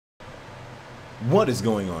What is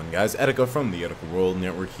going on, guys? Etika from the Etika World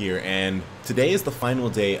Network here, and today is the final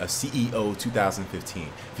day of CEO 2015.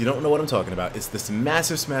 If you don't know what I'm talking about, it's this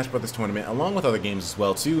massive Smash Brothers tournament, along with other games as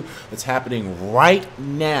well too, that's happening right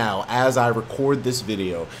now as I record this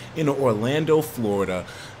video in Orlando, Florida.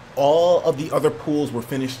 All of the other pools were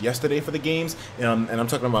finished yesterday for the games, and I'm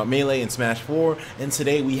talking about Melee and Smash 4, and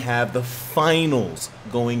today we have the finals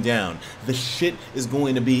going down. The shit is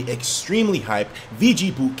going to be extremely hype.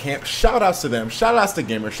 VG Boot Camp, shout outs to them, shout outs to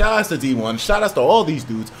Gamer, shout outs to D1, shout outs to all these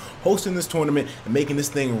dudes hosting this tournament and making this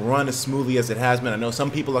thing run as smoothly as it has been. I know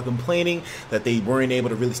some people are complaining that they weren't able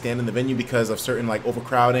to really stand in the venue because of certain like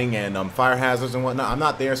overcrowding and fire hazards and whatnot. I'm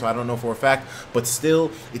not there, so I don't know for a fact, but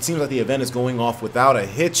still, it seems like the event is going off without a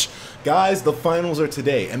hitch. Guys, the finals are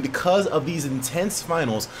today, and because of these intense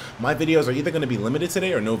finals, my videos are either going to be limited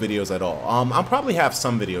today or no videos at all. I'll probably have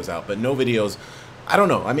some videos out, but no videos. I don't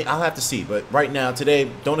know. I mean, I'll have to see. But right now, today,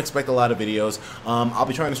 don't expect a lot of videos. I'll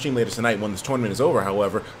be trying to stream later tonight when this tournament is over,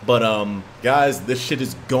 however. But, guys, this shit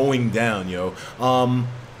is going down, yo.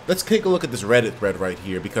 Let's take a look at this Reddit thread right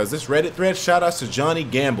here, because this Reddit thread, shout outs to Johnny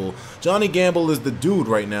Gamble. Johnny Gamble is the dude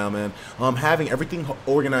right now, man. Having everything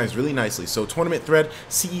organized really nicely. So tournament thread,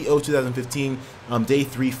 CEO 2015, day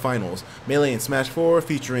 3 finals. Melee and Smash 4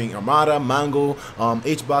 featuring Armada, Mango,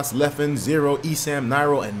 HBox, Leffen, ZeRo, ESAM,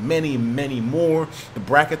 Nairo, and many, many more. The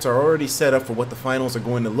brackets are already set up for what the finals are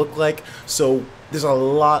going to look like. So there's a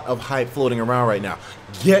lot of hype floating around right now.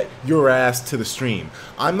 Get your ass to the stream.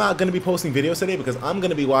 I'm not going to be posting videos today because I'm going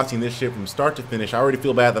to be watching this shit from start to finish. I already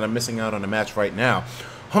feel bad that I'm missing out on a match right now.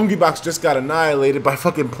 Hungrybox just got annihilated by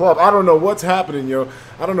fucking Plub. I don't know what's happening, yo.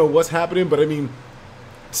 I don't know what's happening, but I mean,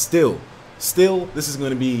 still, this is going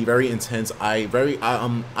to be very intense. I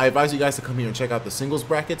advise you guys to come here and check out the singles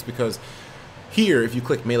brackets, because here, if you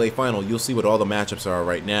click Melee Final, you'll see what all the matchups are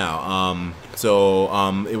right now.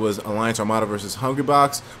 It was Alliance Armada versus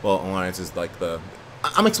Hungrybox. Well, Alliance is like the...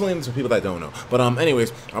 I'm explaining this for people that don't know. But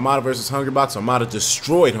anyways, Armada versus Hungrybox. Armada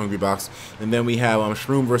destroyed Hungrybox. And then we have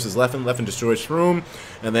Shroom versus Leffen. Leffen destroyed Shroom.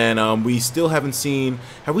 And then we still haven't seen...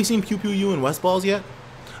 Have we seen Pew Pew U and West Balls yet?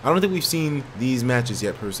 I don't think we've seen these matches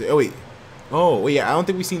yet, per se. Oh, wait. Oh, yeah, I don't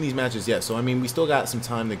think we've seen these matches yet. So, I mean, we still got some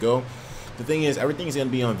time to go. The thing is, everything is going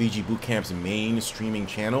to be on VG Bootcamp's main streaming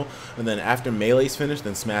channel, and then after Melee's finished,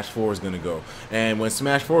 then Smash 4 is going to go. And when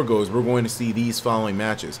Smash 4 goes, we're going to see these following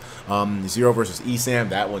matches. ZeRo versus ESAM,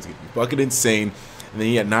 that one's going to be fucking insane. And then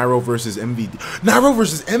you got Nairo versus MVD. Nairo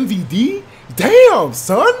versus MVD? Damn,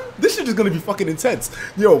 son! This shit is gonna be fucking intense.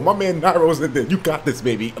 Yo, my man Nairo's in there. You got this,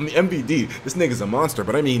 baby. I mean, MVD, this nigga's a monster,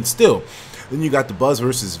 but I mean, still. Then you got the Buzz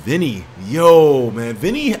versus Vinny. Yo, man,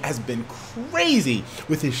 Vinny has been crazy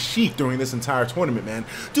with his sheik during this entire tournament, man.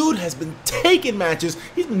 Dude has been taking matches.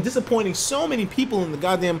 He's been disappointing so many people in the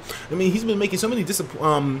goddamn... I mean, he's been making so many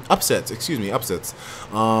upsets. Excuse me, upsets.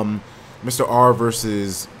 Mr. R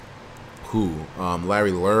versus... who?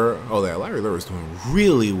 Larry Lurr. Oh, yeah, Larry Lurr was doing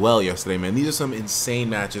really well yesterday, man. These are some insane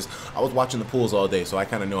matches. I was watching the pools all day, so I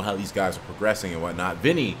kind of know how these guys are progressing and whatnot.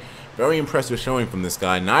 Vinny, very impressive showing from this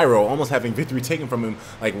guy. Nairo, almost having victory taken from him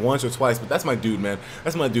like once or twice, but that's my dude, man.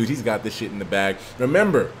 That's my dude. He's got this shit in the bag.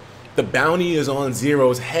 Remember, the bounty is on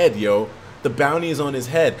ZeRo's head, yo. The bounty is on his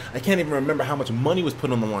head. I can't even remember how much money was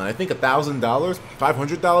put on the line. I think $1,000,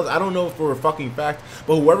 $500. I don't know for a fucking fact,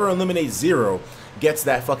 but whoever eliminates ZeRo gets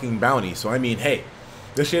that fucking bounty. So I mean, hey,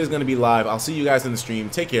 this shit is gonna be live. I'll see you guys in the stream.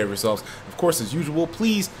 Take care of yourselves. Of course, as usual,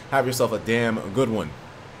 please have yourself a damn good one.